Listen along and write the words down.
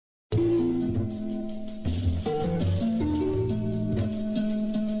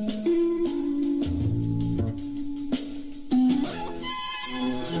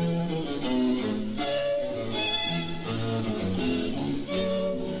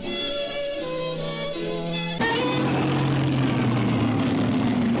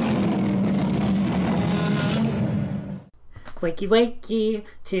Wakey wakey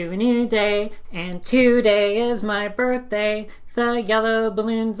to a new day, and today is my birthday. The yellow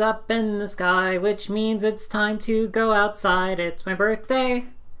balloon's up in the sky, which means it's time to go outside. It's my birthday.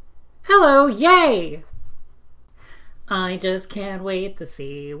 Hello, yay! I just can't wait to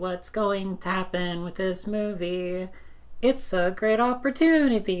see what's going to happen with this movie. It's a great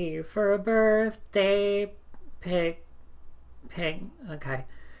opportunity for a birthday pig. Okay.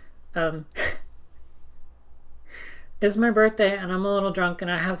 It's my birthday and I'm a little drunk and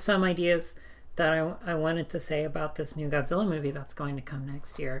I have some ideas that I wanted to say about this new Godzilla movie that's going to come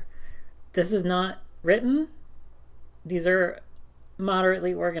next year. This is not written. These are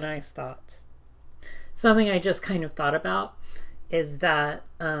moderately organized thoughts. Something I just kind of thought about is that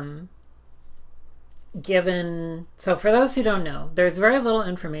so for those who don't know, there's very little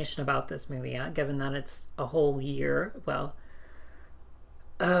information about this movie yet, given that it's a whole year,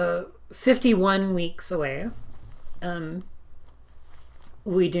 51 weeks away.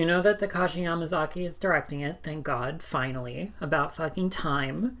 We do know that Takashi Yamazaki is directing it, thank God, finally. About fucking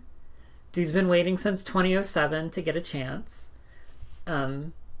time. Dude's been waiting since 2007 to get a chance.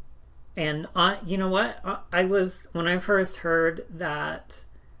 And you know what? When I first heard that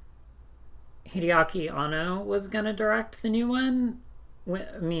Hideaki Anno was gonna direct the new one,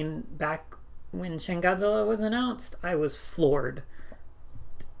 back when Shin Godzilla was announced, I was floored.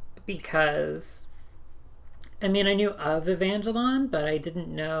 Because I knew of Evangelon, but I didn't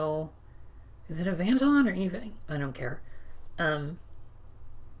know... Is it Evangelon or Even? I don't care.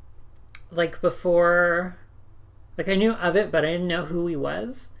 Before... I knew of it, but I didn't know who he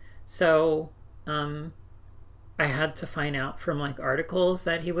was. So, I had to find out from, articles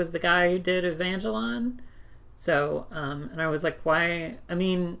that he was the guy who did Evangelon. So, and I was like, why...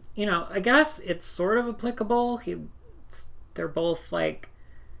 I guess it's sort of applicable. They're both,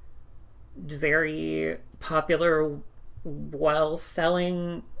 very popular,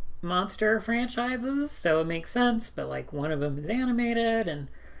 well-selling monster franchises, so it makes sense, but one of them is animated and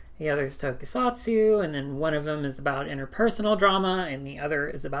the other is tokusatsu, and then one of them is about interpersonal drama and the other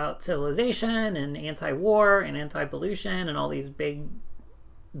is about civilization and anti-war and anti-pollution and all these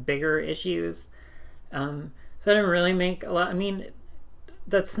bigger issues. So it didn't really make a lot... I'm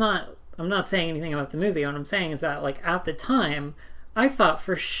not saying anything about the movie. What I'm saying is that at the time, I thought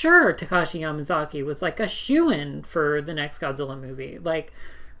for sure Takashi Yamazaki was a shoo-in for the next Godzilla movie.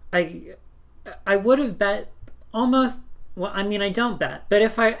 I would have bet almost... Well, I don't bet, but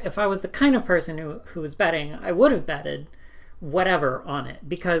if I was the kind of person who was betting, I would have betted whatever on it,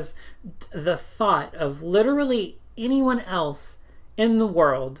 because the thought of literally anyone else in the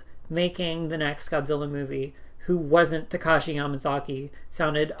world making the next Godzilla movie who wasn't Takashi Yamazaki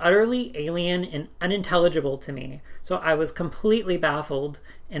sounded utterly alien and unintelligible to me. So I was completely baffled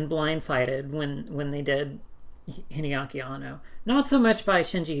and blindsided when they did Hideaki Anno. Not so much by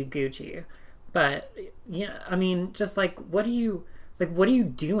Shinji Higuchi, but just what are you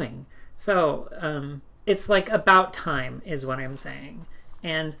doing? So it's about time is what I'm saying.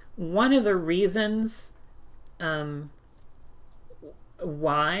 And one of the reasons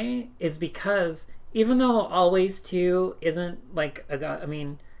why is because even though Always 2 isn't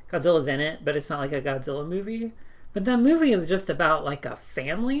Godzilla's in it, but it's not a Godzilla movie. But that movie is just about a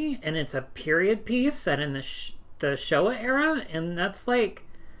family, and it's a period piece set in the Showa era, and that's a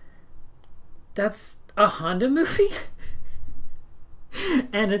Honda movie.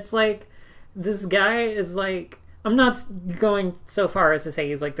 And it's this guy is I'm not going so far as to say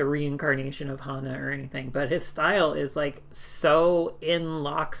he's the reincarnation of Honda or anything, but his style is so in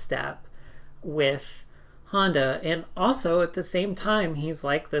lockstep with Honda, and also at the same time he's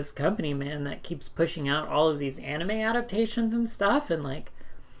this company man that keeps pushing out all of these anime adaptations and stuff, and I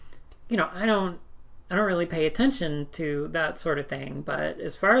don't really pay attention to that sort of thing, but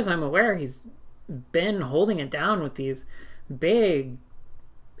as far as I'm aware, he's been holding it down with these big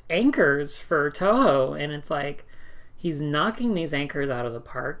anchors for Toho, and it's he's knocking these anchors out of the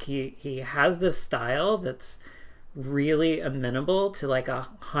park. He has this style that's really amenable to a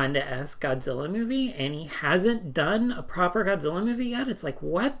Honda-esque Godzilla movie, and he hasn't done a proper Godzilla movie yet. It's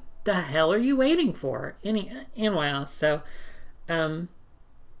what the hell are you waiting for? Anyway, so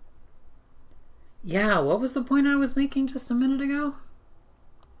yeah, what was the point I was making just a minute ago?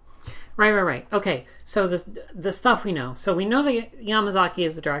 Right. Okay, so the stuff we know. So we know that Yamazaki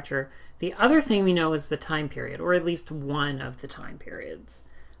is the director. The other thing we know is the time period, or at least one of the time periods.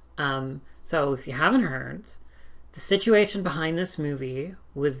 So if you haven't heard, the situation behind this movie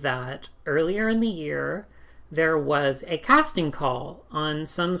was that earlier in the year, there was a casting call on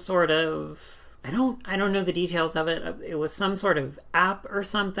some sort of... I don't know the details of it. It was some sort of app or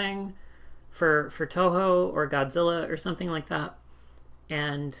something for Toho or Godzilla or something like that.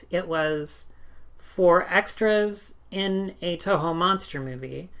 And it was for extras in a Toho monster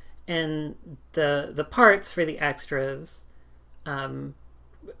movie. And the parts for the extras,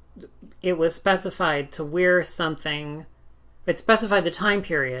 it was specified to wear something. It specified the time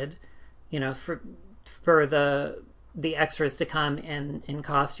period, for the extras to come in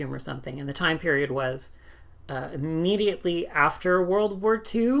costume or something. And the time period was immediately after World War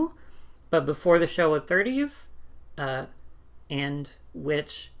II, but before the Showa 30s, and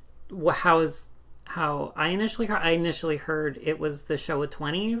how I initially heard it was the Showa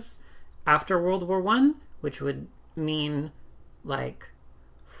 20s after World War I, which would mean like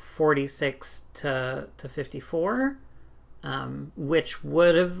 46 to 54, which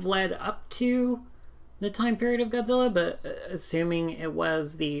would have led up to the time period of Godzilla, but assuming it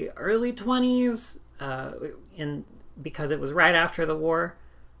was the early 20s, because it was right after the war,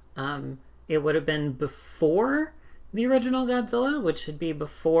 it would have been before the original Godzilla, which should be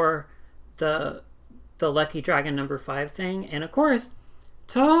before the Lucky Dragon #5 thing. And of course,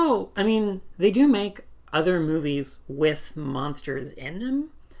 Toho, I mean, they do make other movies with monsters in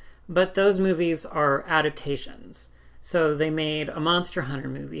them, but those movies are adaptations. So they made a Monster Hunter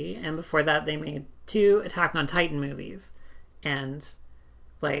movie, and before that they made 2 Attack on Titan movies. And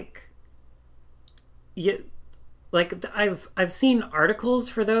I've seen articles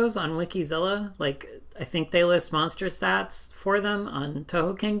for those on Wikizilla. I think they list monster stats for them on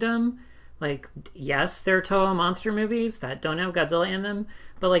Toho Kingdom. Yes, they're Toho monster movies that don't have Godzilla in them,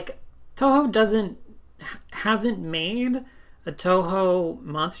 but Toho hasn't made a Toho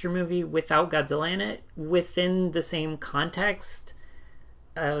monster movie without Godzilla in it within the same context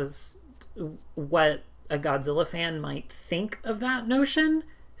as what a Godzilla fan might think of that notion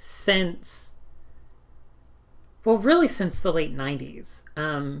since the late 90s.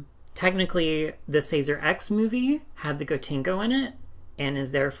 Technically, the Caesar X movie had the Gotengo in it and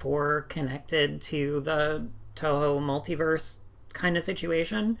is therefore connected to the Toho multiverse kind of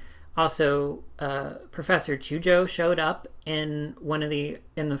situation. Also, Professor Chujo showed up in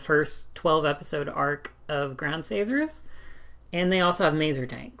the first 12 episode arc of Ground Caesars, and they also have Maser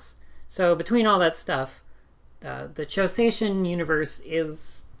tanks. So between all that stuff, the Chosation universe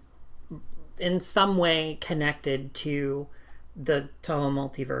is in some way connected to the Toho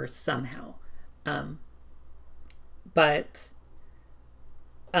multiverse somehow. But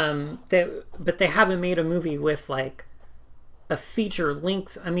they haven't made a movie with a feature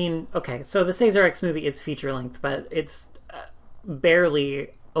length. I mean, okay, so the Caesar X movie is feature length, but it's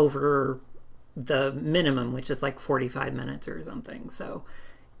barely over the minimum, which is 45 minutes or something. So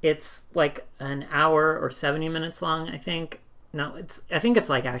it's an hour or 70 minutes long, I think. No, I think it's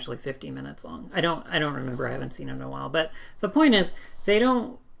actually 50 minutes long. I don't remember. I haven't seen it in a while. But the point is,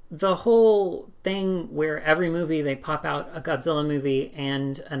 the whole thing where every movie they pop out a Godzilla movie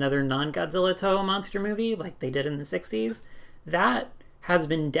and another non-Godzilla Toho monster movie like they did in the 60s, that has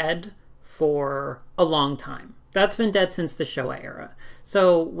been dead for a long time. That's been dead since the Showa era.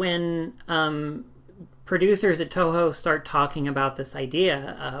 So when producers at Toho start talking about this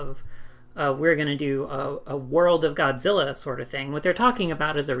idea of we're going to do a world of Godzilla sort of thing, what they're talking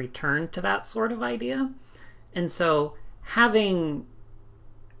about is a return to that sort of idea. And so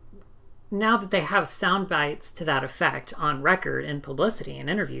now that they have sound bites to that effect on record in publicity and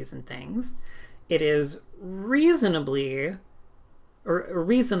interviews and things, it is reasonable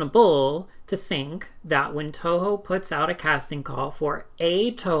to think that when Toho puts out a casting call for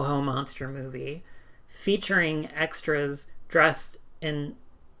a Toho monster movie featuring extras dressed in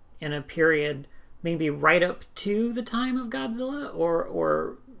a period maybe right up to the time of Godzilla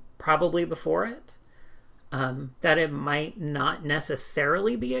or probably before it, that it might not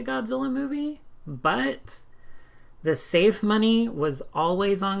necessarily be a Godzilla movie, but the safe money was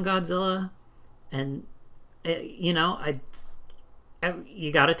always on Godzilla. And you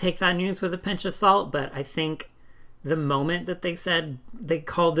got to take that news with a pinch of salt, but I think the moment that they said they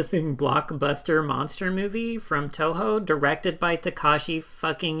called the thing Blockbuster Monster Movie from Toho, directed by Takashi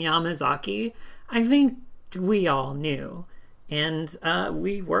fucking Yamazaki, I think we all knew. And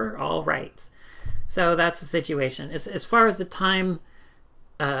we were all right. So that's the situation. As far as the time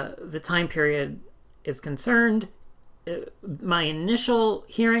period is concerned, my initial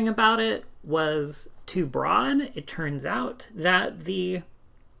hearing about it was too broad. It turns out that the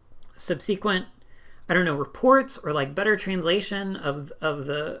subsequent, reports or better translation of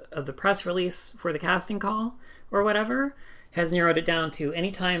the press release for the casting call or whatever has narrowed it down to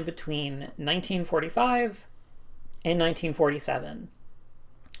any time between 1945 and 1947,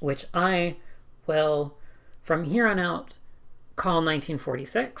 which I will, from here on out, call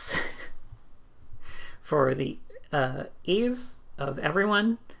 1946. for the ease of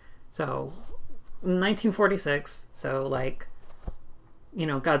everyone. So 1946, so like, you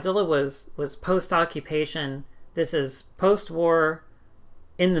know, Godzilla was post-occupation. This is post-war,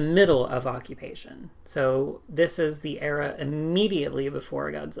 in the middle of occupation. So this is the era immediately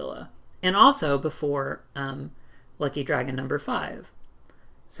before Godzilla, and also before Lucky Dragon number 5.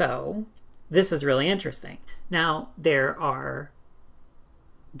 So this is really interesting. Now, there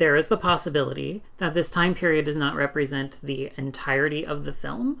is the possibility that this time period does not represent the entirety of the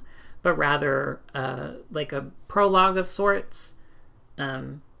film, but rather like a prologue of sorts,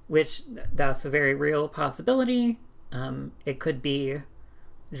 which that's a very real possibility. It could be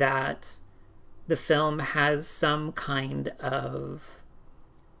that the film has some kind of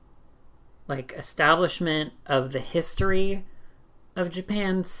like establishment of the history of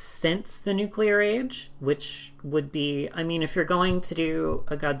Japan since the nuclear age, which would be, I mean, if you're going to do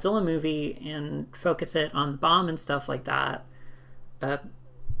a Godzilla movie and focus it on the bomb and stuff like that, an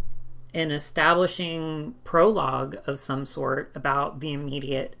establishing prologue of some sort about the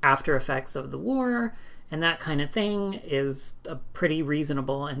immediate after effects of the war and that kind of thing is a pretty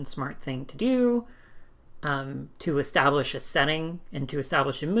reasonable and smart thing to do, to establish a setting and to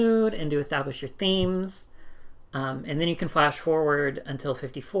establish a mood and to establish your themes. And then you can flash forward until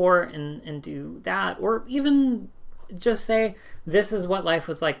 54 and do that, or even just say, this is what life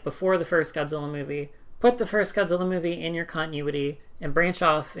was like before the first Godzilla movie. Put the first Godzilla movie in your continuity and branch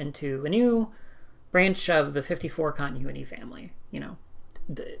off into a new branch of the 54 continuity family. You know,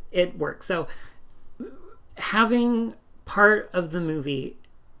 it works. So having part of the movie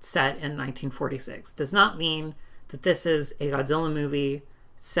set in 1946 does not mean that this is a Godzilla movie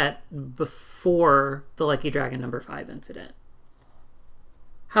set before the Lucky Dragon number 5 incident.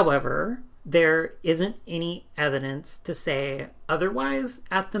 However, there isn't any evidence to say otherwise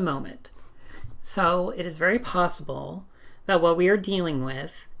at the moment. So it is very possible that what we are dealing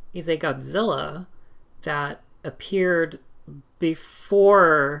with is a Godzilla that appeared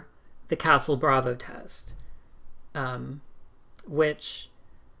before the Castle Bravo test, which,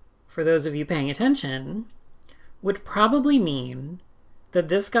 for those of you paying attention, would probably mean that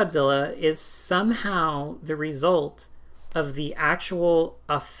this Godzilla is somehow the result of the actual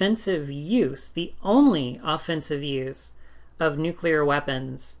offensive use, the only offensive use of nuclear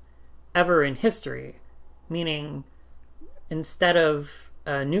weapons ever in history. Meaning, instead of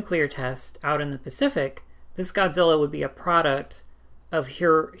a nuclear test out in the Pacific, this Godzilla would be a product of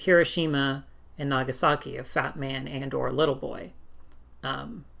Hiroshima and Nagasaki, of Fat Man and or Little Boy,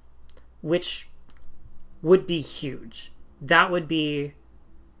 which would be huge. That would be,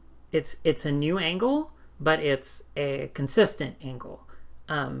 it's a new angle, but it's a consistent angle.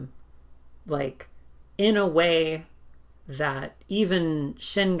 Like, in a way that even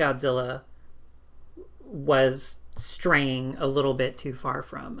Shin Godzilla was straying a little bit too far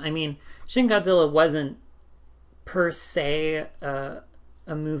from. I mean, Shin Godzilla wasn't per se a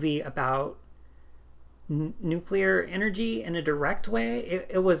movie about nuclear energy in a direct way.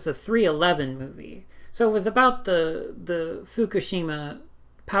 It was a 311 movie. So it was about the Fukushima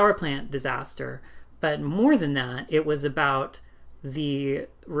power plant disaster, but more than that, it was about the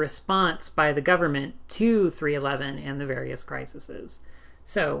response by the government to 311 and the various crises.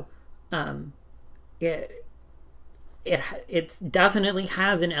 So it definitely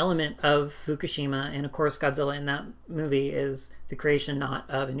has an element of Fukushima, and of course Godzilla in that movie is the creation not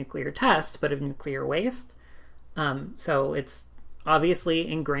of a nuclear test, but of nuclear waste. So it's obviously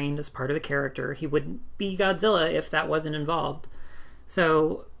ingrained as part of the character. He wouldn't be Godzilla if that wasn't involved.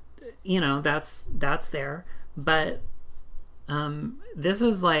 So, you know, that's there. But this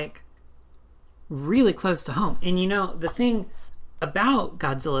is like really close to home. And you know, the thing about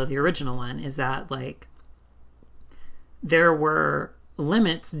Godzilla, the original one, is that like there were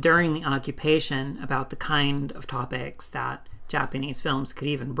limits during the occupation about the kind of topics that Japanese films could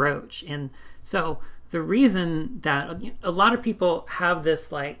even broach. And so the reason that a lot of people have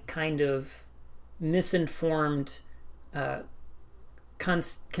this like kind of misinformed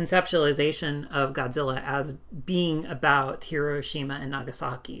conceptualization of Godzilla as being about Hiroshima and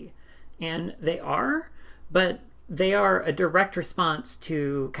Nagasaki. And they are, but they are a direct response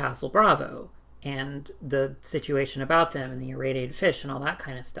to Castle Bravo and the situation about them and the irradiated fish and all that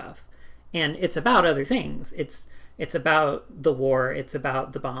kind of stuff. And it's about other things. It's about the war. It's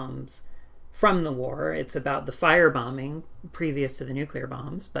about the bombs from the war. It's about the firebombing previous to the nuclear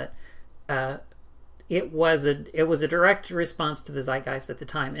bombs. But it was a direct response to the zeitgeist at the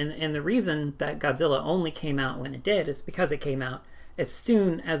time. And the reason that Godzilla only came out when it did is because it came out as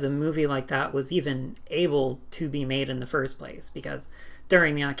soon as a movie like that was even able to be made in the first place. Because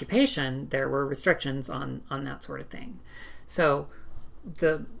during the occupation, there were restrictions on that sort of thing. So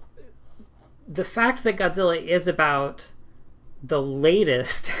the fact that Godzilla is about the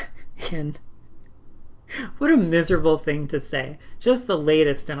latest in, what a miserable thing to say, just the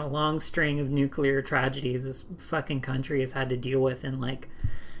latest in a long string of nuclear tragedies this fucking country has had to deal with in like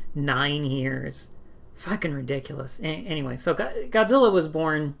 9 years. Fucking ridiculous. Anyway, so Godzilla was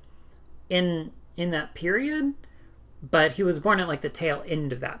born in that period, but he was born at like the tail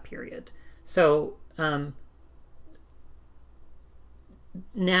end of that period. So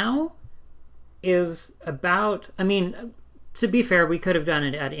now is about, I mean, to be fair, we could have done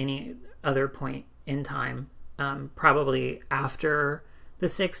it at any other point in time, probably after the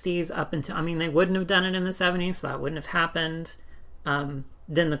 60s up until, I mean, they wouldn't have done it in the 70s, so that wouldn't have happened.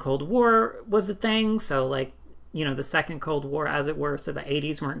 Then the Cold War was a thing, so like, you know, the second Cold War, as it were, so the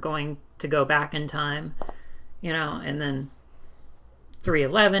 80s weren't going to go back in time, you know, and then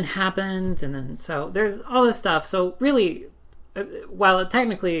 3/11 happened, and then, so there's all this stuff. So really, while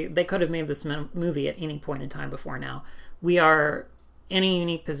technically they could have made this movie at any point in time before now, we are in a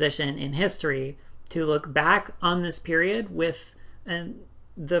unique position in history to look back on this period with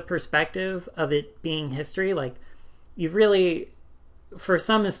the perspective of it being history. Like, you really, for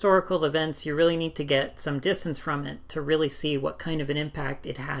some historical events, you really need to get some distance from it to really see what kind of an impact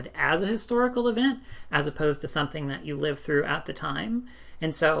it had as a historical event, as opposed to something that you lived through at the time.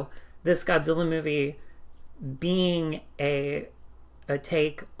 And so this Godzilla movie, being a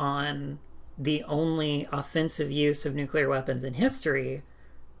take on the only offensive use of nuclear weapons in history,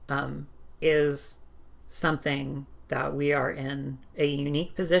 is something that we are in a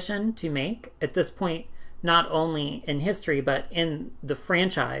unique position to make at this point. Not only in history, but in the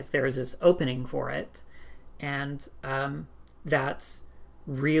franchise, there is this opening for it. And that's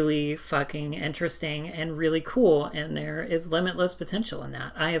really fucking interesting and really cool. And there is limitless potential in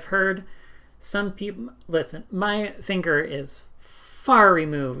that. I have heard some people, listen, my finger is far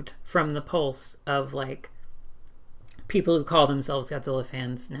removed from the pulse of like people who call themselves Godzilla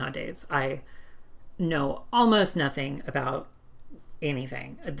fans nowadays. I know almost nothing about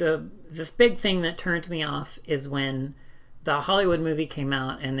anything. The big thing that turned me off is when the Hollywood movie came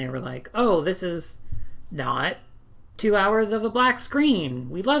out and they were like, oh, this is not 2 hours of a black screen.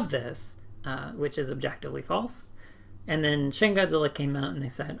 We love this, which is objectively false. And then Shin Godzilla came out and they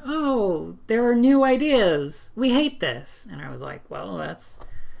said, oh, there are new ideas. We hate this. And I was like, well, that's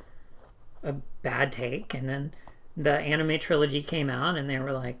a bad take. And then the anime trilogy came out and they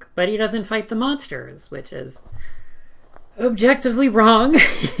were like, but he doesn't fight the monsters, which is objectively wrong.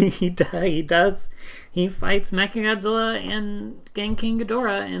 He does. He fights Mechagodzilla and King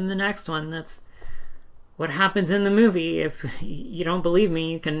Ghidorah in the next one. That's what happens in the movie. If you don't believe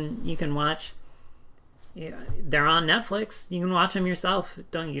me, you can watch. Yeah, they're on Netflix. You can watch them yourself.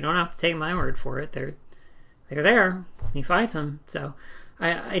 You don't have to take my word for it. They're there. He fights them. So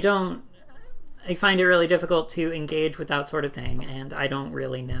I find it really difficult to engage with that sort of thing, and I don't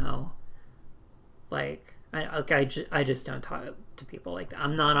really know. Like, I just don't talk to people like that.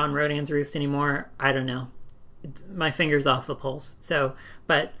 I'm not on Rodan's Roost anymore. I don't know. My finger's off the pulse. So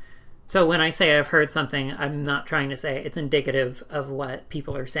when I say I've heard something, I'm not trying to say it's indicative of what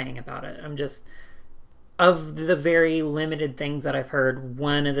people are saying about it. I'm just, of the very limited things that I've heard,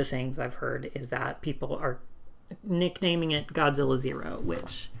 one of the things I've heard is that people are nicknaming it Godzilla Zero,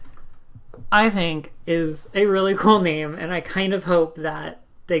 which I think is a really cool name, and I kind of hope that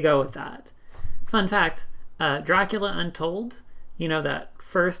they go with that. Fun fact, Dracula Untold, you know, that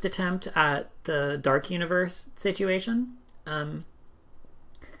first attempt at the Dark Universe situation,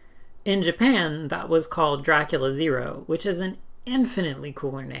 in Japan, that was called Dracula Zero, which is an infinitely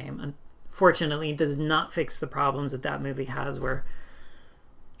cooler name. Unfortunately, does not fix the problems that movie has, where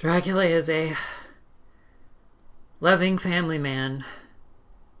Dracula is a loving family man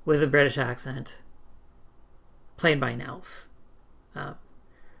with a British accent, played by an elf.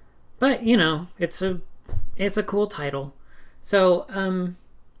 But, you know, it's a cool title. So,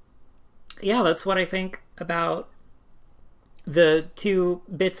 yeah, that's what I think about the two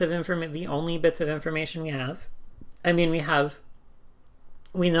bits of information, the only bits of information we have. I mean,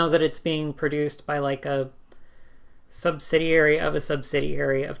 we know that it's being produced by like a subsidiary of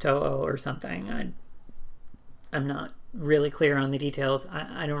Toho or something. I'm not really clear on the details.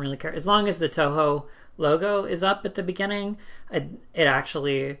 I don't really care. As long as the Toho logo is up at the beginning, it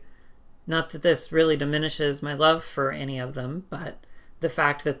actually, not that this really diminishes my love for any of them, but the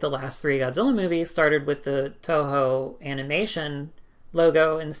fact that the last 3 Godzilla movies started with the Toho animation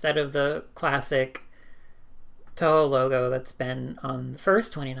logo instead of the classic Toho logo that's been on the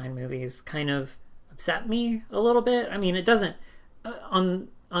first 29 movies kind of upset me a little bit. I mean, it doesn't on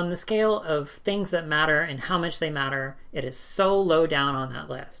the scale of things that matter and how much they matter, it is so low down on that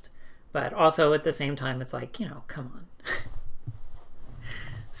list. But also at the same time, it's like, come on.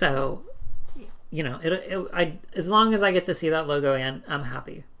 So, as long as I get to see that logo again, I'm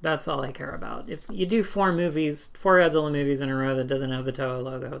happy. That's all I care about. If you do four Godzilla movies in a row that doesn't have the Toho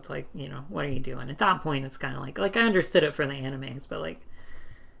logo, it's like, what are you doing? At that point, it's kind of like I understood it for the animes, but like,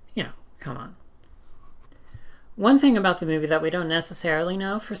 come on. One thing about the movie that we don't necessarily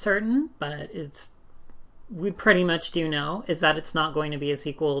know for certain, but we pretty much do know, is that it's not going to be a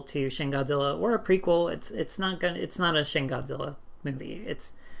sequel to Shin Godzilla or a prequel. It's not a Shin Godzilla movie.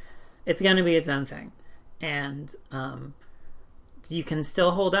 It's going to be its own thing. And you can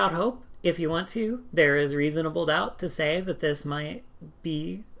still hold out hope if you want to. There is reasonable doubt to say that this might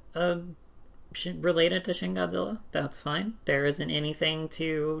be related to Shin Godzilla. That's fine. There isn't anything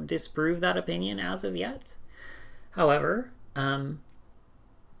to disprove that opinion as of yet. However,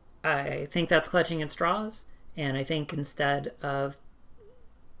 I think that's clutching at straws, and I think instead of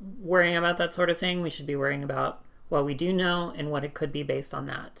worrying about that sort of thing, we should be worrying about what we do know and what it could be based on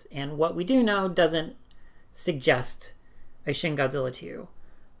that. And what we do know doesn't suggest a Shin Godzilla 2.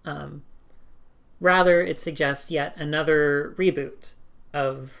 Rather, it suggests yet another reboot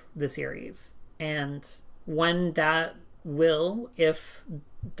of the series. And one that will, if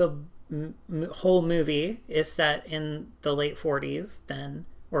the whole movie is set in the late 40s, then,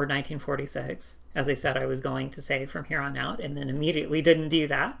 or 1946, as I said I was going to say from here on out, and then immediately didn't do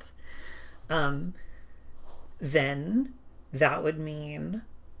that, then that would mean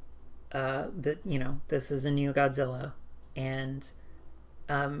that, this is a new Godzilla, and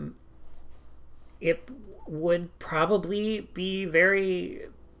it would probably be very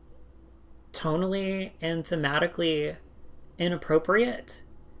tonally and thematically inappropriate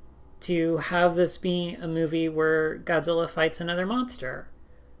to have this be a movie where Godzilla fights another monster.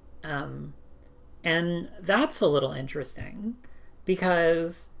 And that's a little interesting,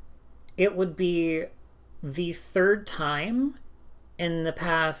 because it would be the third time in the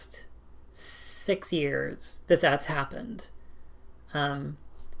past 6 years that that's happened.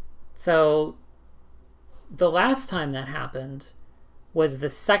 So the last time that happened was the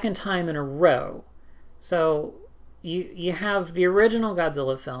second time in a row. So you have the original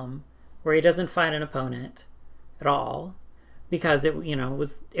Godzilla film where he doesn't fight an opponent at all, because it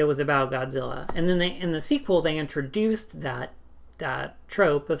was about Godzilla. And then in the sequel they introduced that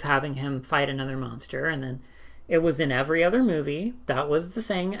trope of having him fight another monster, and then it was in every other movie. That was the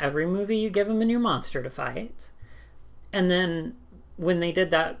thing. Every movie you give him a new monster to fight. And then when they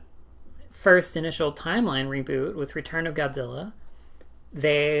did that first initial timeline reboot with Return of Godzilla,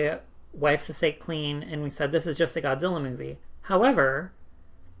 they wiped the slate clean and we said this is just a Godzilla movie. However,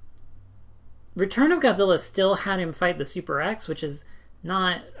 Return of Godzilla still had him fight the Super X, which is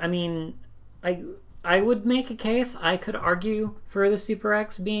not, I would make a case. I could argue for the Super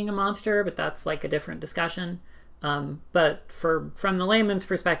X being a monster, but that's like a different discussion. But from the layman's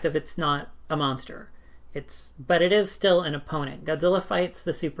perspective, it's not a monster. But it is still an opponent. Godzilla fights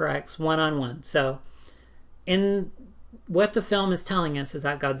the Super X one-on-one. So in what the film is telling us is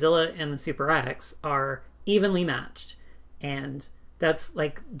that Godzilla and the Super X are evenly matched. And that's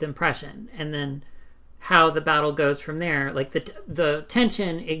like the impression. And then how the battle goes from there, like the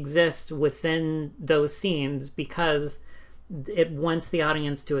tension exists within those scenes because it wants the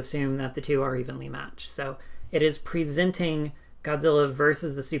audience to assume that the two are evenly matched. So it is presenting Godzilla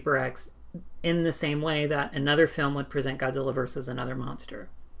versus the Super X in the same way that another film would present Godzilla versus another monster.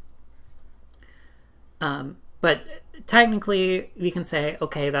 But technically we can say,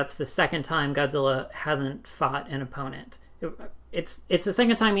 okay, that's the second time Godzilla hasn't fought an opponent. It's the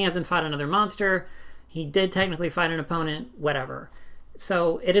second time he hasn't fought another monster. He did technically fight an opponent, whatever.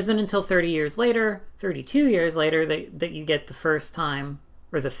 So it isn't until 32 years later, that you get the first time,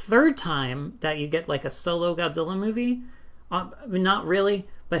 or the third time, that you get like a solo Godzilla movie. Not really,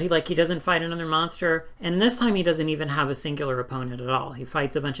 but he doesn't fight another monster. And this time he doesn't even have a singular opponent at all. He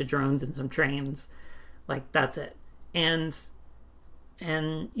fights a bunch of drones and some trains. Like, that's it. And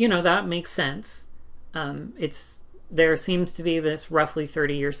that makes sense. There seems to be this roughly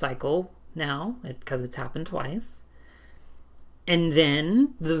 30-year cycle now, because it's happened twice. And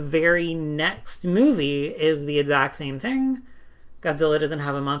then the very next movie is the exact same thing. Godzilla doesn't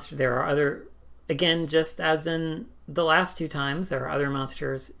have a monster. There are other, again, just as in the last two times, there are other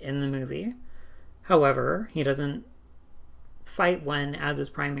monsters in the movie. However, he doesn't fight one as his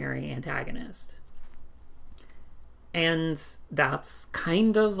primary antagonist. And that's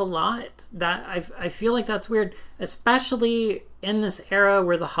kind of a lot. That I feel like that's weird, especially in this era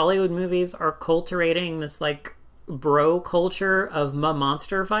where the Hollywood movies are cultivating this like bro culture of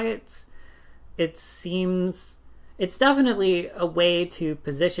monster fights, it seems it's definitely a way to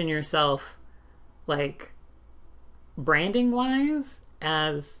position yourself, like, branding wise,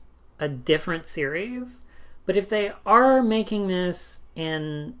 as a different series. But if they are making this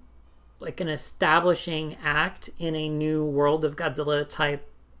in like an establishing act in a new World of Godzilla type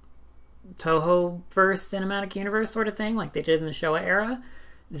Toho verse cinematic universe sort of thing, like they did in the Showa era,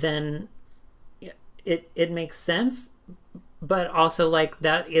 then it makes sense. But also, like,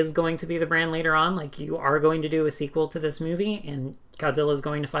 that is going to be the brand later on. Like, you are going to do a sequel to this movie, and Godzilla is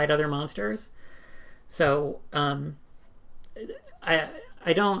going to fight other monsters. So, I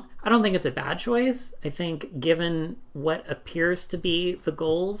don't think it's a bad choice. I think, given what appears to be the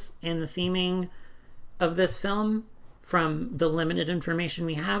goals and the theming of this film, from the limited information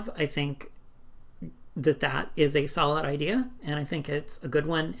we have, I think that is a solid idea, and I think it's a good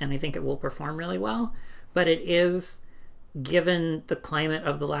one, and I think it will perform really well. But it is, given the climate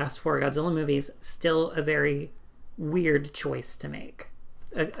of the last 4 Godzilla movies, still a very weird choice to make.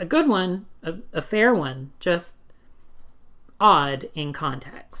 A good one, a fair one, just odd in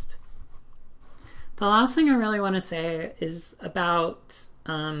context. The last thing I really want to say is about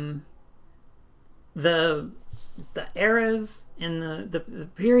the eras and the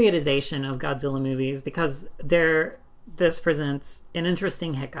periodization of Godzilla movies, because this presents an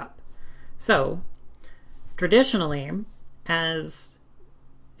interesting hiccup. So, traditionally, as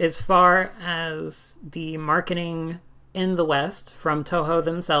far as the marketing in the West from Toho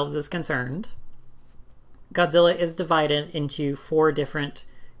themselves is concerned, Godzilla is divided into 4 different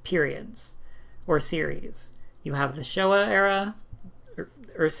periods or series. You have the Showa era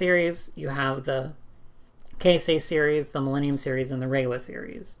or series, you have the Keisei series, the Millennium series, and the Reiwa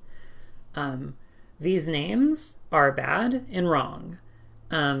series. These names are bad and wrong,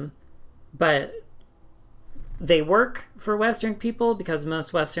 but they work for Western people because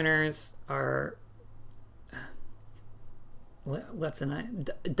most Westerners are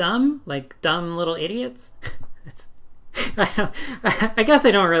dumb, like dumb little idiots. I guess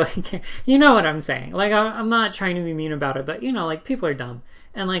I don't really care. You know what I'm saying? Like, I'm not trying to be mean about it, but, you know, like, people are dumb.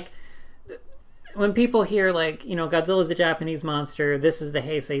 And, like, when people hear, like, you know, Godzilla's a Japanese monster, this is the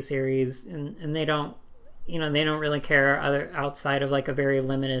Heisei series, and they don't, you know, they don't really care outside of, like, a very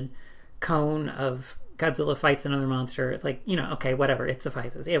limited cone of Godzilla fights another monster. It's like, you know, okay, whatever, it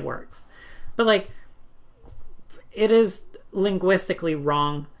suffices, it works. But, like, it is linguistically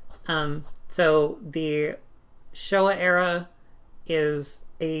wrong. So the Showa era is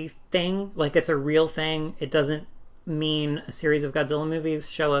a thing, like, it's a real thing. It doesn't mean a series of Godzilla movies.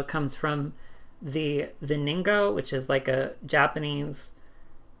 Showa comes from the Ningo, which is like a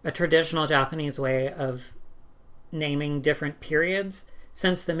traditional Japanese way of naming different periods.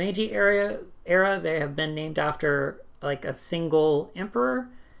 Since the Meiji era, they have been named after, like, a single emperor,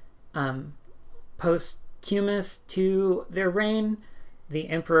 posthumous to their reign. The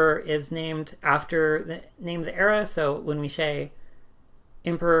emperor is named after the name of the era, so when we say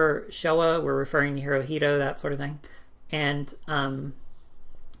Emperor Showa, we're referring to Hirohito, that sort of thing. And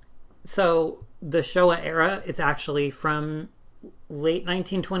so the Showa era is actually from late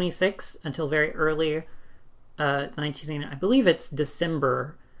 1926 until very early I believe it's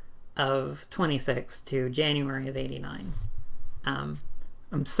December of 26 to January of 89.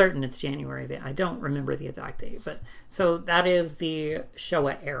 I'm certain it's January of 89. I don't remember the exact date, but so that is the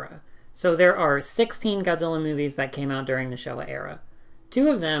Showa era. So there are 16 Godzilla movies that came out during the Showa era. 2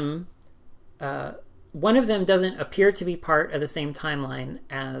 of them, one of them doesn't appear to be part of the same timeline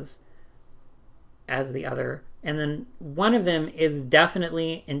as the other, and then one of them is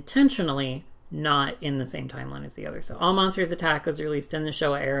definitely intentionally not in the same timeline as the other. So All Monsters Attack was released in the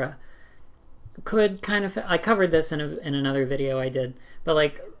Showa era. Could kind of, I covered this in another video I did, but,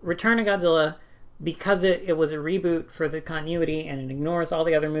 like, Return of Godzilla, because it was a reboot for the continuity and it ignores all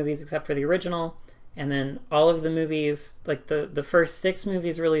the other movies except for the original, and then all of the movies, like the first 6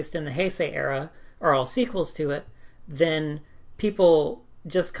 movies released in the Heisei era are all sequels to it, then people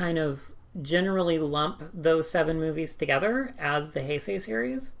just kind of generally lump those 7 movies together as the Heisei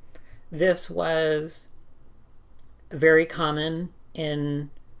series. This was very common in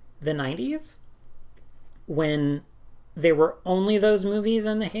the 90s when there were only those movies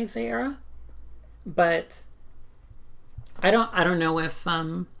in the Heisei era. But I don't know if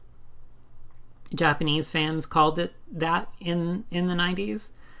Japanese fans called it that in the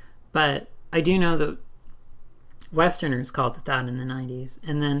 90s, but I do know that Westerners called it that in the 90s.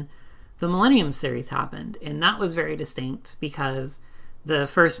 And then the Millennium series happened, and that was very distinct because the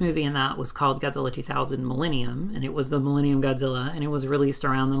first movie in that was called Godzilla 2000 Millennium, and it was the Millennium Godzilla, and it was released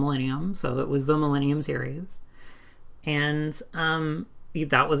around the Millennium, so it was the Millennium series. And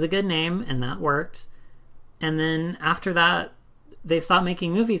that was a good name, and that worked. And then after that, they stopped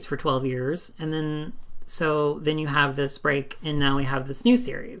making movies for 12 years. And then you have this break, and now we have this new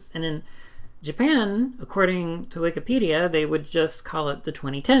series. And in Japan, according to Wikipedia, they would just call it the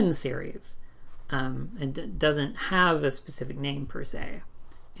 2010 series. It doesn't have a specific name per se,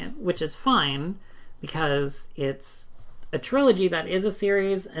 which is fine because it's a trilogy that is a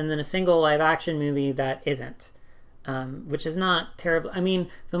series and then a single live action movie that isn't. Which is not terrible. I mean,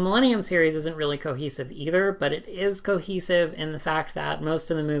 the Millennium series isn't really cohesive either, but it is cohesive in the fact that most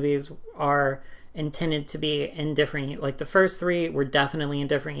of the movies are intended to be in different, like the first three were definitely in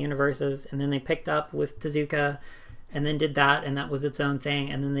different universes, and then they picked up with Tezuka and then did that, and that was its own thing,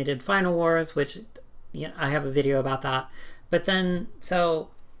 and then they did Final Wars, which, you know, I have a video about that. But then, so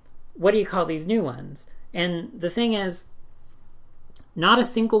what do you call these new ones? And the thing is, not a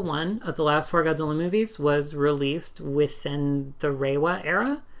single one of the last four Godzilla movies was released within the Reiwa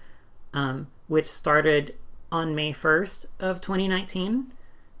era, which started on May 1st of 2019.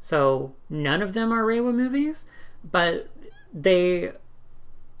 So none of them are Reiwa movies, but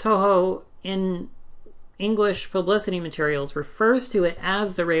Toho in English publicity materials refers to it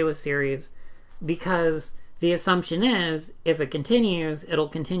as the Reiwa series because the assumption is if it continues, it'll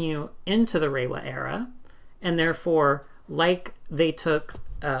continue into the Reiwa era, and therefore, like they took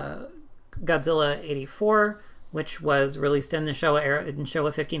Godzilla 84, which was released in the Showa era, in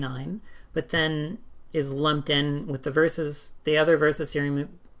Showa 59, but then is lumped in with the other Versus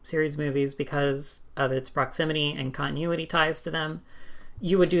series movies because of its proximity and continuity ties to them.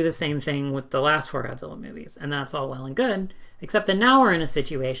 You would do the same thing with the last four Godzilla movies, and that's all well and good, except that now we're in a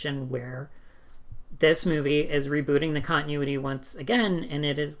situation where this movie is rebooting the continuity once again, and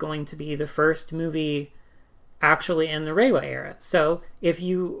it is going to be the first movie actually in the Reiwa era. So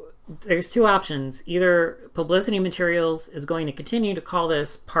there's two options. Either publicity materials is going to continue to call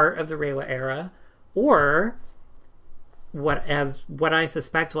this part of the Reiwa era, or what I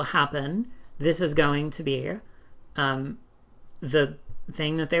suspect will happen, this is going to be the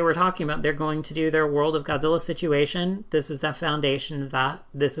thing that they were talking about. They're going to do their World of Godzilla situation. This is the foundation of that.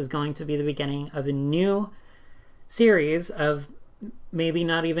 This is going to be the beginning of a new series of maybe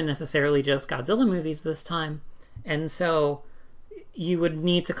not even necessarily just Godzilla movies this time. And so you would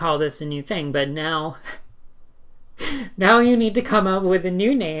need to call this a new thing, but now you need to come up with a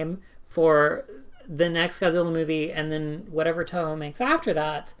new name for the next Godzilla movie, and then whatever Toho makes after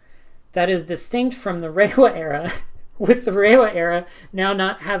that is distinct from the Reiwa era, with the Reiwa era now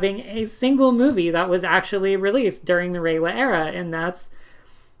not having a single movie that was actually released during the Reiwa era, and that's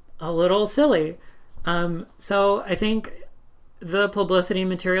a little silly. So I think the publicity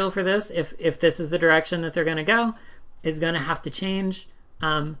material for this, if this is the direction that they're going to go, is going to have to change,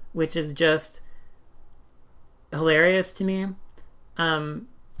 which is just hilarious to me.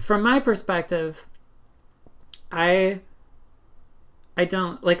 From my perspective, I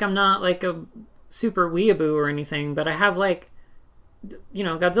don't, like, I'm not like a super weeaboo or anything, but I have, like, you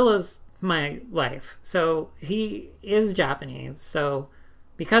know, Godzilla's my life. So he is Japanese. So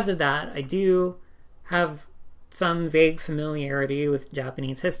because of that, I do have some vague familiarity with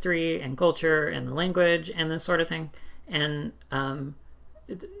Japanese history and culture and the language and this sort of thing. And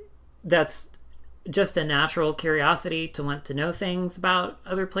that's just a natural curiosity to want to know things about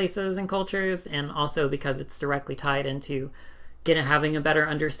other places and cultures, and also because it's directly tied into having a better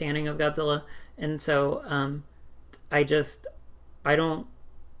understanding of Godzilla. And so I don't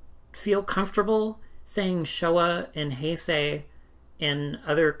feel comfortable saying Showa and Heisei in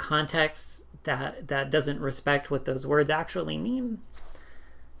other contexts that doesn't respect what those words actually mean.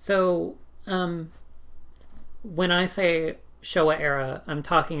 So when I say Showa era, I'm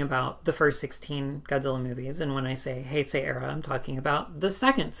talking about the first 16 Godzilla movies, and when I say Heisei era, I'm talking about the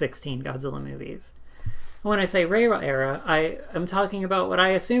second 16 Godzilla movies. When I say Reiwa era, I'm talking about what I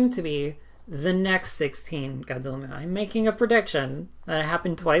assume to be the next 16 Godzilla movies. I'm making a prediction that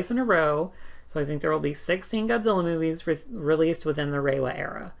happened twice in a row, so I think there will be 16 Godzilla movies released within the Reiwa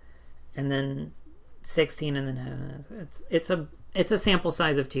era, and then 16, and then it's a sample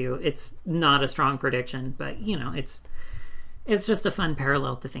size of 2. It's not a strong prediction, but you know, it's just a fun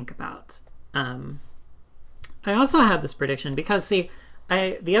parallel to think about. I also have this prediction because, see,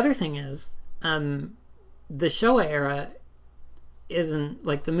 the other thing is, the Showa era isn't,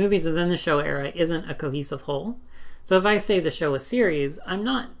 like, the movies within the Showa era isn't a cohesive whole. So if I say the Showa series, I'm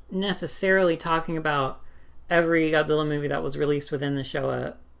not necessarily talking about every Godzilla movie that was released within the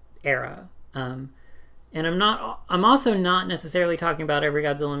Showa era. And I'm also not necessarily talking about every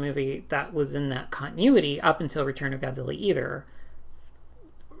Godzilla movie that was in that continuity up until Return of Godzilla either.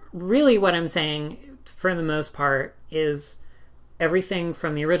 Really what I'm saying for the most part, is everything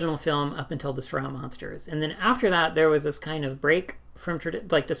from the original film up until Destroy All Monsters. And then after that, there was this kind of break from,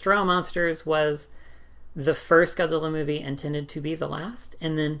 like, Destroy All Monsters was the first Godzilla movie intended to be the last.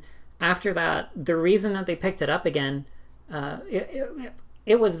 And then after that, the reason that they picked it up again,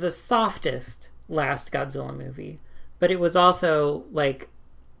 it was the softest last Godzilla movie, but it was also, like,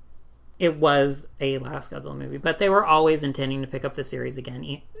 it was a last Godzilla movie. But they were always intending to pick up the series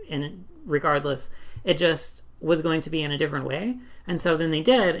again, and regardless, it just was going to be in a different way. And so then they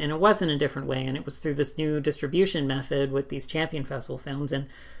did, and it was in a different way, and it was through this new distribution method with these Champion Festival films. And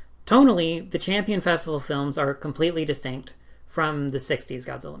tonally, the Champion Festival films are completely distinct from the 60s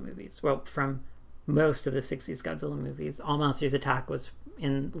Godzilla movies. Well, from most of the 60s Godzilla movies. All Monsters Attack was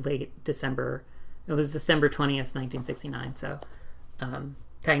in late December. It was December 20th, 1969, so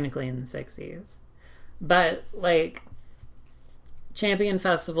technically in the 60s. But, like, Champion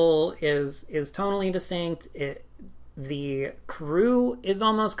Festival is tonally distinct. The crew is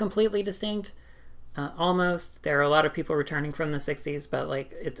almost completely distinct. Almost. There are a lot of people returning from the 60s, but,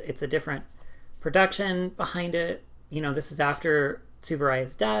 like, it's a different production behind it. You know, this is after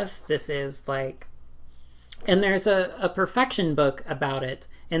Tsuburai's death. This is, like... And there's a perfection book about it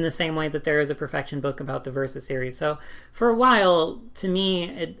in the same way that there is a perfection book about the Versus series. So for a while, to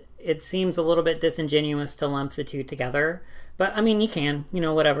me, it seems a little bit disingenuous to lump the two together. But, I mean, you can, you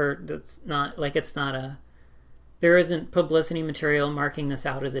know, whatever. It's not, like, it's not a... There isn't publicity material marking this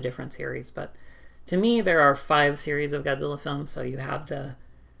out as a different series. But to me, there are 5 series of Godzilla films. So you have the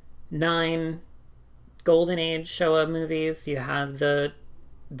 9 Golden Age Showa movies. You have the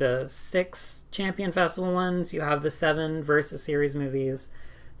 6 Champion Festival ones. You have the 7 Versus series movies.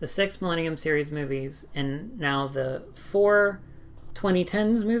 The 6 Millennium series movies. And now the 4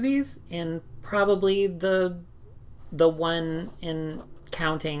 2010s movies. And probably the one in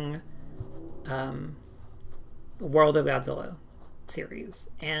counting World of Godzilla series.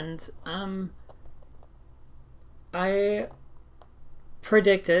 And I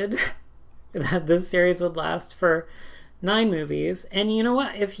predicted that this series would last for 9 movies. And you know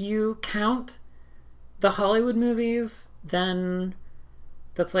what? If you count the Hollywood movies, then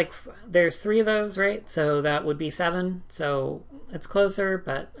that's like, there's 3 of those, right? So that would be 7. So it's closer,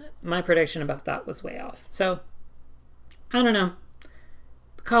 but my prediction about that was way off. So I don't know.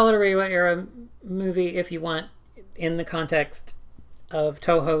 Call it a Reiwa era movie if you want, in the context of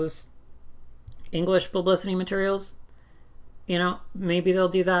Toho's English publicity materials. You know, maybe they'll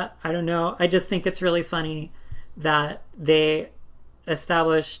do that. I don't know. I just think it's really funny that they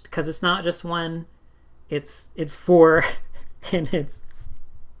established, because it's not just 1, it's 4, and it's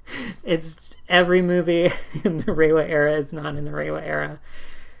every movie in the Reiwa era is not in the Reiwa era.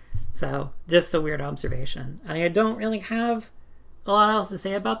 So just a weird observation. I don't really have a lot else to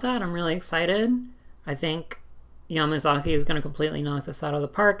say about that. I'm really excited. I think Yamazaki is going to completely knock this out of the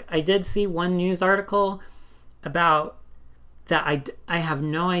park. I did see one news article about that. I have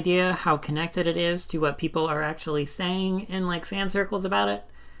no idea how connected it is to what people are actually saying in, like, fan circles about it.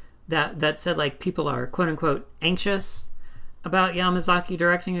 That said, like, people are quote unquote anxious about Yamazaki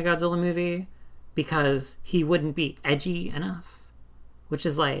directing a Godzilla movie because he wouldn't be edgy enough. Which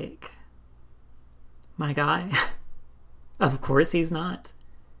is like, my guy. Of course he's not.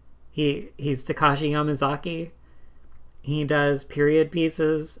 He's Takashi Yamazaki. He does period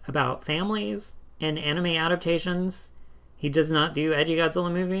pieces about families and anime adaptations. He does not do edgy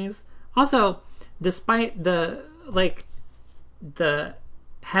Godzilla movies. Also, despite the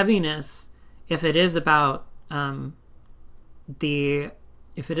heaviness, if it is about Fat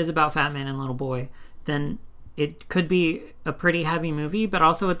Man and Little Boy, then it could be a pretty heavy movie. But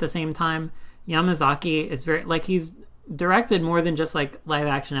also at the same time, Yamazaki is very, like, he's directed more than just, like, live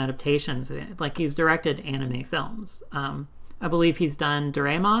action adaptations. Like, he's directed anime films. I believe he's done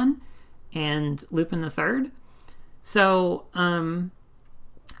Doraemon and Lupin the Third. So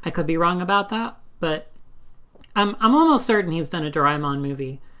I could be wrong about that, but I'm almost certain he's done a Doraemon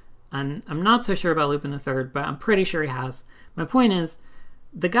movie. I'm not so sure about Lupin the Third, but I'm pretty sure he has. My point is,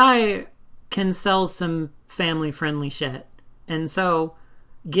 the guy can sell some family-friendly shit. And so,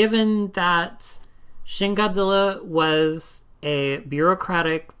 given that Shin Godzilla was a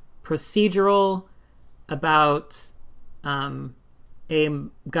bureaucratic procedural about a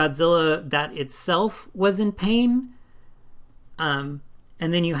Godzilla that itself was in pain, and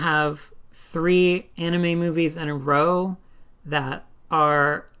then you have 3 anime movies in a row that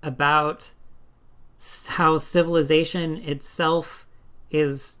are about how civilization itself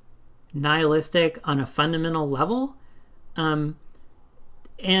is nihilistic on a fundamental level. And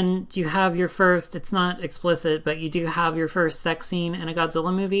you have your first, it's not explicit, but you do have your first sex scene in a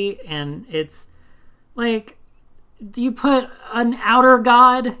Godzilla movie, and it's Like, do you put an outer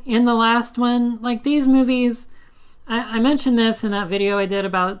god in the last one? Like, these movies, I mentioned this in that video I did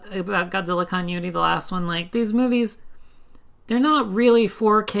about Godzilla continuity, the last one. Like, these movies, they're not really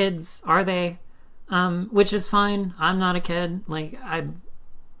for kids, are they? Which is fine. I'm not a kid. Like,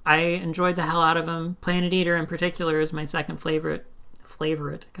 I enjoyed the hell out of them. Planet Eater in particular is my second favorite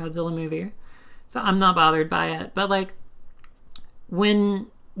Godzilla movie. So I'm not bothered by it. But like, when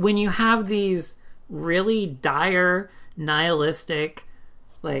you have these really dire, nihilistic,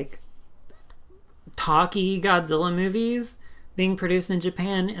 like, talky Godzilla movies being produced in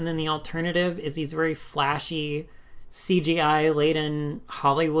Japan, and then the alternative is these very flashy, CGI-laden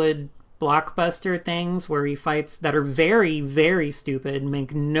Hollywood blockbuster things where he fights that are very, very stupid,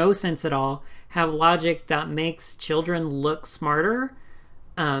 make no sense at all, have logic that makes children look smarter,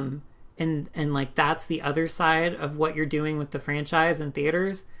 and like, that's the other side of what you're doing with the franchise in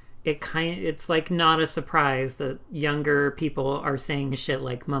theaters. It's like not a surprise that younger people are saying shit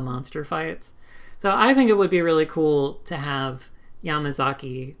like "my monster fights." So I think it would be really cool to have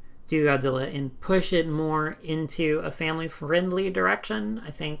Yamazaki do Godzilla and push it more into a family-friendly direction. I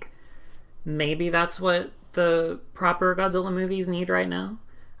think maybe that's what the proper Godzilla movies need right now.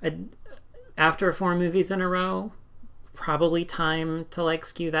 After 4 movies in a row, probably time to like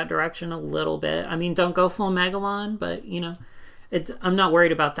skew that direction a little bit. I mean, don't go full Megalon, but you know, I'm not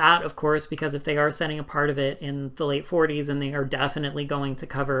worried about that, of course, because if they are setting a part of it in the late 40s, and they are definitely going to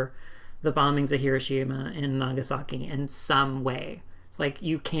cover the bombings of Hiroshima and Nagasaki in some way. It's like,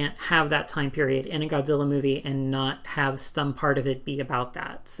 you can't have that time period in a Godzilla movie and not have some part of it be about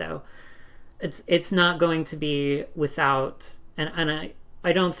that. So it's not going to be without, and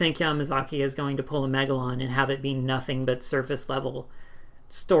I don't think Yamazaki is going to pull a Megalon and have it be nothing but surface level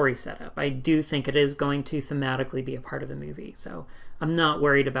story setup. I do think it is going to thematically be a part of the movie. So I'm not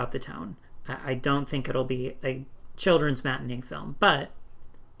worried about the tone. I don't think it'll be a children's matinee film, but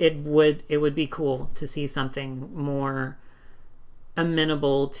it would be cool to see something more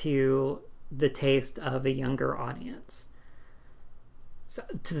amenable to the taste of a younger audience. So,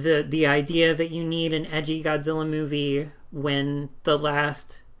 to the idea that you need an edgy Godzilla movie when the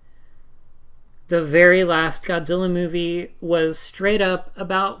very last Godzilla movie was straight up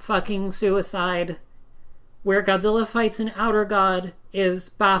about fucking suicide, where Godzilla fights an outer god, is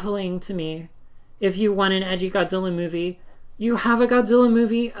baffling to me. If you want an edgy Godzilla movie, you have a Godzilla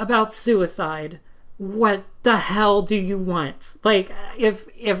movie about suicide. What the hell do you want? Like, if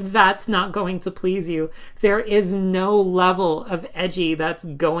that's not going to please you, there is no level of edgy that's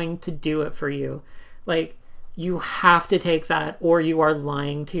going to do it for you. Like, you have to take that, or you are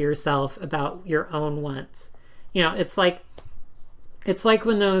lying to yourself about your own wants. You know, it's like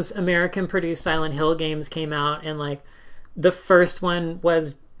when those American produced Silent Hill games came out, and like, the first one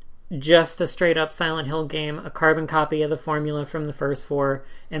was just a straight up Silent Hill game, a carbon copy of the formula from the first 4,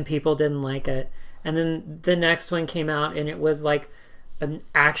 and people didn't like it. And then the next one came out, and it was like an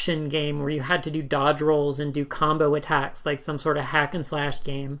action game where you had to do dodge rolls and do combo attacks, like some sort of hack and slash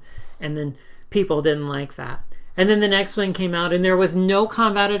game. And then people didn't like that. And then the next one came out, and there was no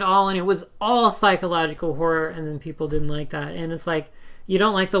combat at all, and it was all psychological horror, and then people didn't like that. And it's like, you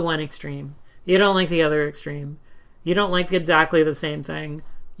don't like the one extreme. You don't like the other extreme. You don't like exactly the same thing.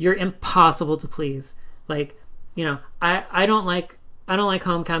 You're impossible to please. Like, you know, I don't like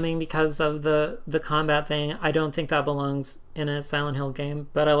Homecoming because of the combat thing. I don't think that belongs in a Silent Hill game,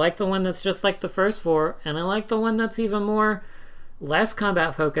 but I like the one that's just like the first 4, and I like the one that's even more less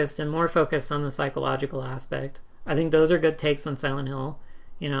combat focused and more focused on the psychological aspect. I think those are good takes on Silent Hill.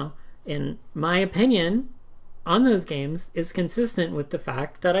 You know, in my opinion on those games is consistent with the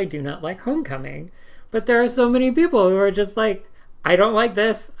fact that I do not like Homecoming. But there are so many people who are just like, I don't like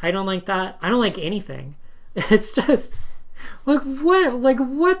this, I don't like that, I don't like anything. It's just like,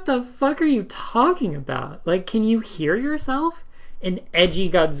 what the fuck are you talking about? Like, can you hear yourself? An edgy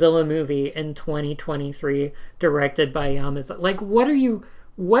Godzilla movie in 2023 directed by Yamazaki. Like,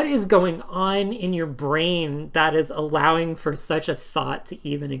 what is going on in your brain that is allowing for such a thought to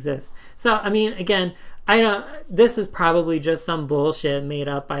even exist? So, I mean, again, this is probably just some bullshit made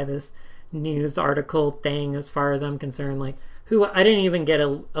up by this news article thing as far as I'm concerned. Like, I didn't even get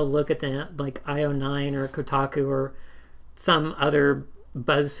a look at that, like IO9 or Kotaku or some other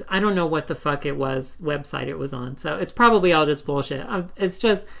I don't know what the fuck it was, website it was on. So it's probably all just bullshit. It's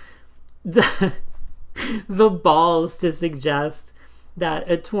just the balls to suggest that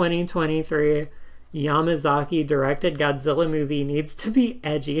a 2023 Yamazaki directed Godzilla movie needs to be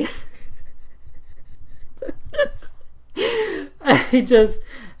edgy.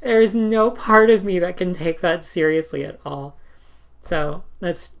 There's no part of me that can take that seriously at all. So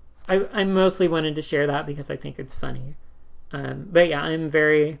I mostly wanted to share that because I think it's funny. But yeah, I'm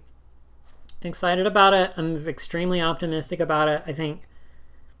very excited about it. I'm extremely optimistic about it. I think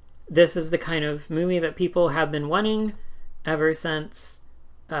this is the kind of movie that people have been wanting ever since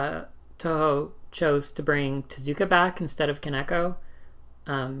Toho chose to bring Tezuka back instead of Kaneko.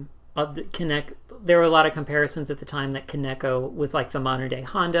 There were a lot of comparisons at the time that Kaneko was like the modern day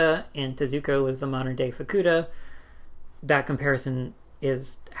Honda and Tezuka was the modern day Fukuda. That comparison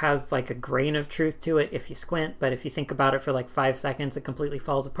has like a grain of truth to it if you squint, but if you think about it for like 5 seconds, it completely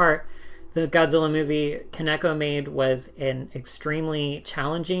falls apart. The Godzilla movie Kaneko made was an extremely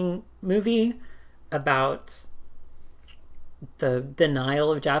challenging movie about the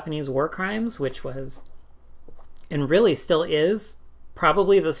denial of Japanese war crimes, which was, and really still is,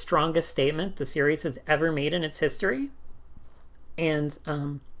 probably the strongest statement the series has ever made in its history. And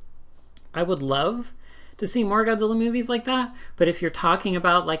I would love to see more Godzilla movies like that. But if you're talking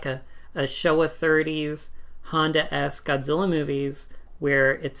about like a Showa 30s Honda-esque Godzilla movies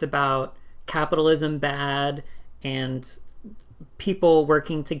where it's about capitalism bad and people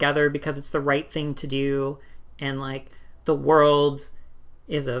working together because it's the right thing to do, and like the world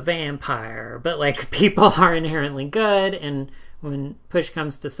is a vampire, but like people are inherently good, and when push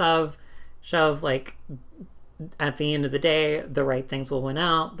comes to shove, like at the end of the day, the right things will win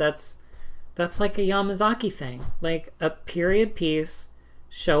out. That's like a Yamazaki thing, like a period piece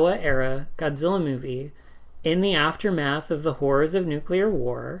Showa era Godzilla movie in the aftermath of the horrors of nuclear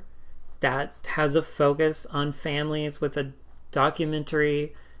war that has a focus on families with a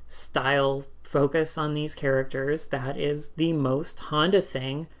documentary style focus on these characters. That is the most Honda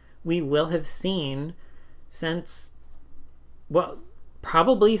thing we will have seen since, well,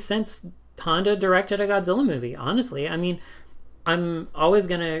 probably since Honda directed a Godzilla movie, honestly. I mean, I'm always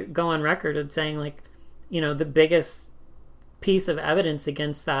going to go on record as saying, like, you know, the biggest piece of evidence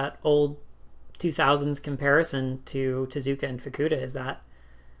against that old 2000s comparison to Tezuka and Fukuda is that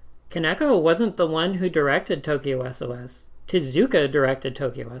Kaneko wasn't the one who directed Tokyo SOS. Tezuka directed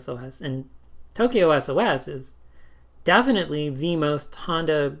Tokyo SOS, and Tokyo SOS is definitely the most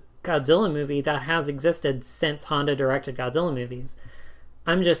Honda Godzilla movie that has existed since Honda directed Godzilla movies.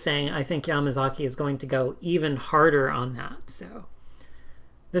 I'm just saying I think Yamazaki is going to go even harder on that. So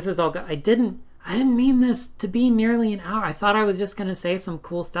this is all good. I didn't mean this to be nearly an hour. I thought I was just going to say some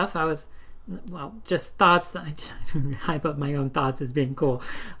cool stuff. Just thoughts that I hype up my own thoughts as being cool.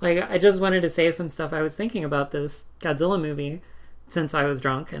 Like, I just wanted to say some stuff I was thinking about this Godzilla movie since I was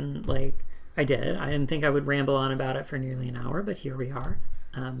drunk, and like I didn't think I would ramble on about it for nearly an hour, but here we are.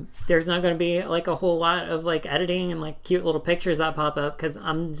 There's not going to be like a whole lot of like editing and like cute little pictures that pop up, because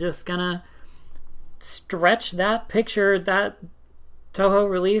I'm just gonna stretch that picture that Toho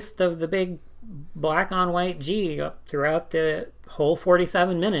released of the big black on white G throughout the whole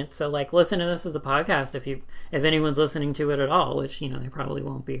 47 minutes. So like, listen to this as a podcast if anyone's listening to it at all, which, you know, they probably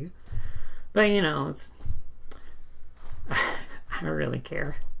won't be, but you know, I don't really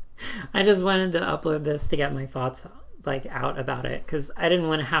care. I just wanted to upload this to get my thoughts like out about it, because I didn't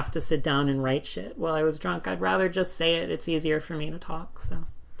want to have to sit down and write shit while I was drunk. I'd rather just say it. It's easier for me to talk. So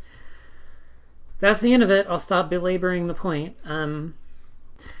that's the end of it. I'll stop belaboring the point.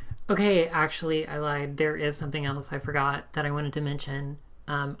 Okay, actually, I lied. There is something else I forgot that I wanted to mention.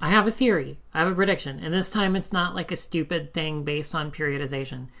 I have a theory. I have a prediction. And this time it's not like a stupid thing based on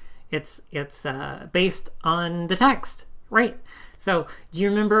periodization. It's based on the text. Right. So, do you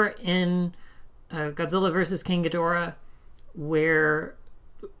remember in Godzilla vs. King Ghidorah where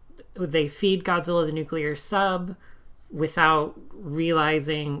they feed Godzilla the nuclear sub without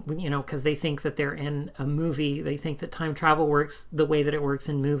realizing, you know, because they think that they're in a movie. They think that time travel works the way that it works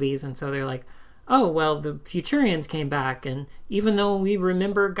in movies. And so they're like, oh, well, the Futurians came back. And even though we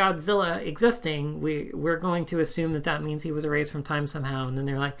remember Godzilla existing, we're going to assume that means he was erased from time somehow. And then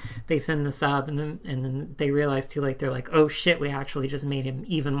they're like, they send the sub, and then they realize too late, they're like, oh shit, we actually just made him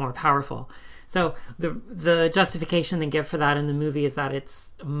even more powerful. So the justification they give for that in the movie is that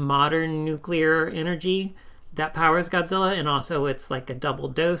it's modern nuclear energy that powers Godzilla, and also it's like a double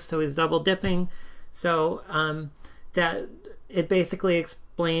dose, so he's double dipping. So that it basically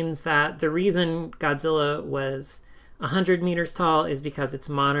explains that the reason Godzilla was 100 meters tall is because it's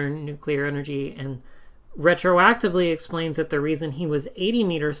modern nuclear energy, and retroactively explains that the reason he was 80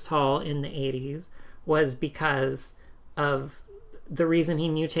 meters tall in the 80s was because of the reason he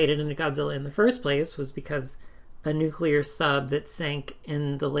mutated into Godzilla in the first place was because a nuclear sub that sank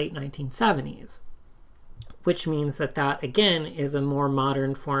in the late 1970s. Which means that again is a more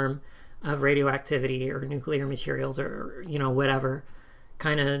modern form of radioactivity or nuclear materials, or, you know, whatever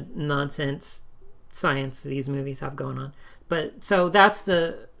kind of nonsense science these movies have going on. But so that's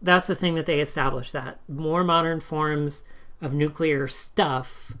the thing that they established, that more modern forms of nuclear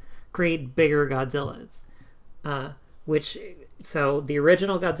stuff create bigger Godzillas. So the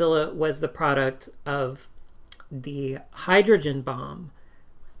original Godzilla was the product of the hydrogen bomb,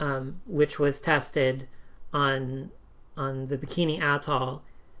 which was tested on the Bikini Atoll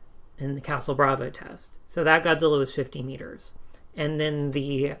in the Castle Bravo test. So that Godzilla was 50 meters. And then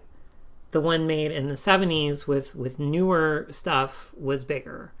the one made in the 70s with newer stuff was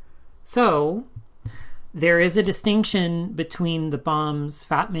bigger. So there is a distinction between the bombs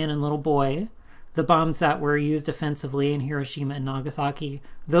Fat Man and Little Boy. The bombs that were used offensively in Hiroshima and Nagasaki,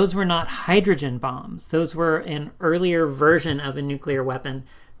 those were not hydrogen bombs. Those were an earlier version of a nuclear weapon.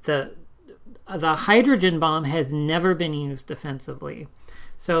 The hydrogen bomb has never been used offensively.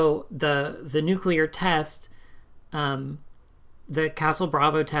 So the nuclear test, the Castle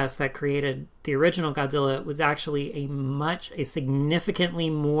Bravo test that created the original Godzilla, was actually a significantly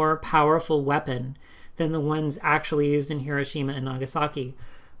more powerful weapon than the ones actually used in Hiroshima and Nagasaki.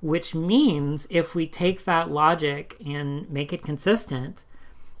 Which means if we take that logic and make it consistent,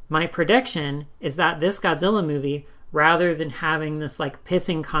 my prediction is that this Godzilla movie, rather than having this like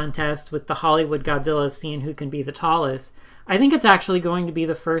pissing contest with the Hollywood Godzilla seeing who can be the tallest, I think it's actually going to be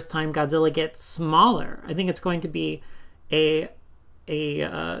the first time Godzilla gets smaller. I think it's going to be a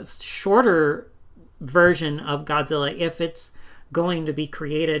shorter version of Godzilla if it's going to be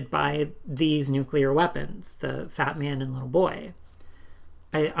created by these nuclear weapons, the Fat Man and Little Boy.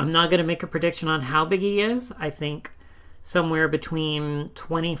 I'm not going to make a prediction on how big he is. I think somewhere between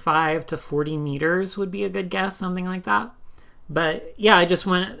 25 to 40 meters would be a good guess, something like that. But yeah, I just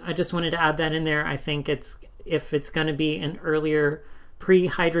wanted to add that in there. I think if it's going to be an earlier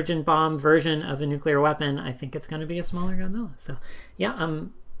pre-hydrogen bomb version of a nuclear weapon, I think it's going to be a smaller Godzilla. So yeah,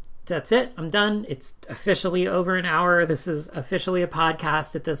 that's it. I'm done. It's officially over an hour. This is officially a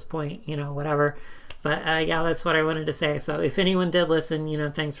podcast at this point, whatever. But yeah, that's what I wanted to say. So if anyone did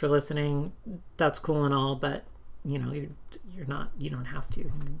listen, thanks for listening. That's cool and all, but you don't have to. You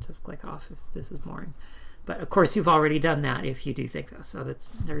can just click off if this is boring. But of course, you've already done that if you do think that. So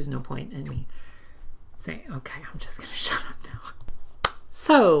there's no point in me saying, okay, I'm just gonna shut up now.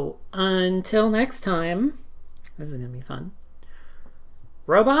 So until next time, this is gonna be fun.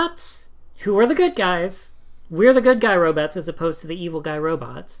 Robots, who are the good guys? We're the good guy robots as opposed to the evil guy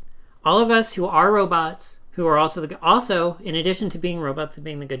robots. All of us who are robots, who are also, in addition to being robots and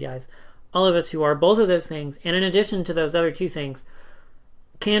being the good guys, all of us who are both of those things, and in addition to those other two things,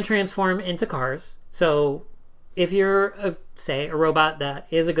 can transform into cars. So if you're, say, a robot that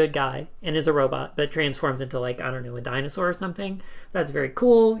is a good guy and is a robot, but transforms into, like, I don't know, a dinosaur or something, that's very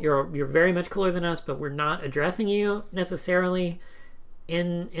cool. You're very much cooler than us, but we're not addressing you necessarily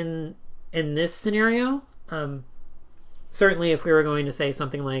in this scenario. Certainly if we were going to say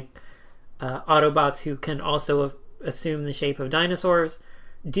something like Autobots who can also assume the shape of dinosaurs,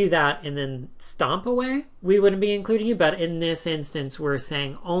 do that and then stomp away, we wouldn't be including you. But in this instance, we're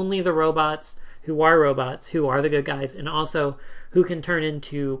saying only the robots, who are the good guys, and also who can turn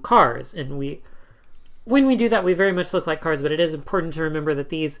into cars. And when we do that, we very much look like cars, but it is important to remember that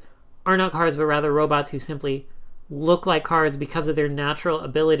these are not cars, but rather robots who simply look like cars because of their natural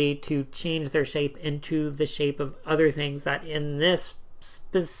ability to change their shape into the shape of other things that in this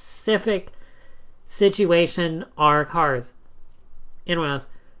specific situation are cars. Anyways,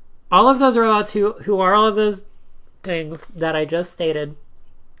 all of those robots who are all of those things that I just stated,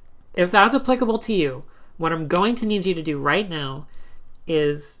 if that's applicable to you, what I'm going to need you to do right now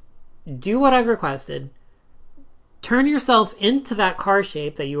is do what I've requested, turn yourself into that car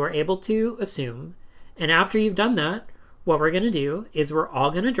shape that you are able to assume, and after you've done that, what we're going to do is we're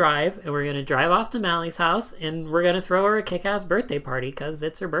all going to drive, and we're going to drive off to Mally's house, and we're going to throw her a kick-ass birthday party because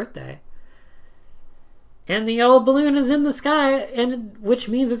it's her birthday. And the yellow balloon is in the sky, and which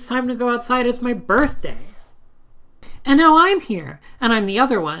means it's time to go outside. It's my birthday. And now I'm here, and I'm the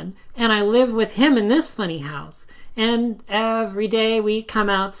other one, and I live with him in this funny house. And every day we come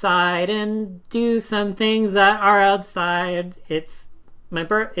outside and do some things that are outside. It's my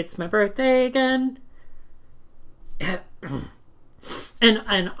birthday again.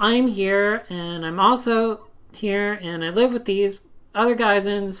 And I'm here, and I'm also here, and I live with these other guys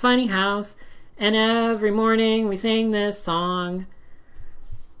in this funny house, and every morning we sing this song.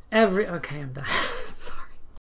 Okay, I'm done.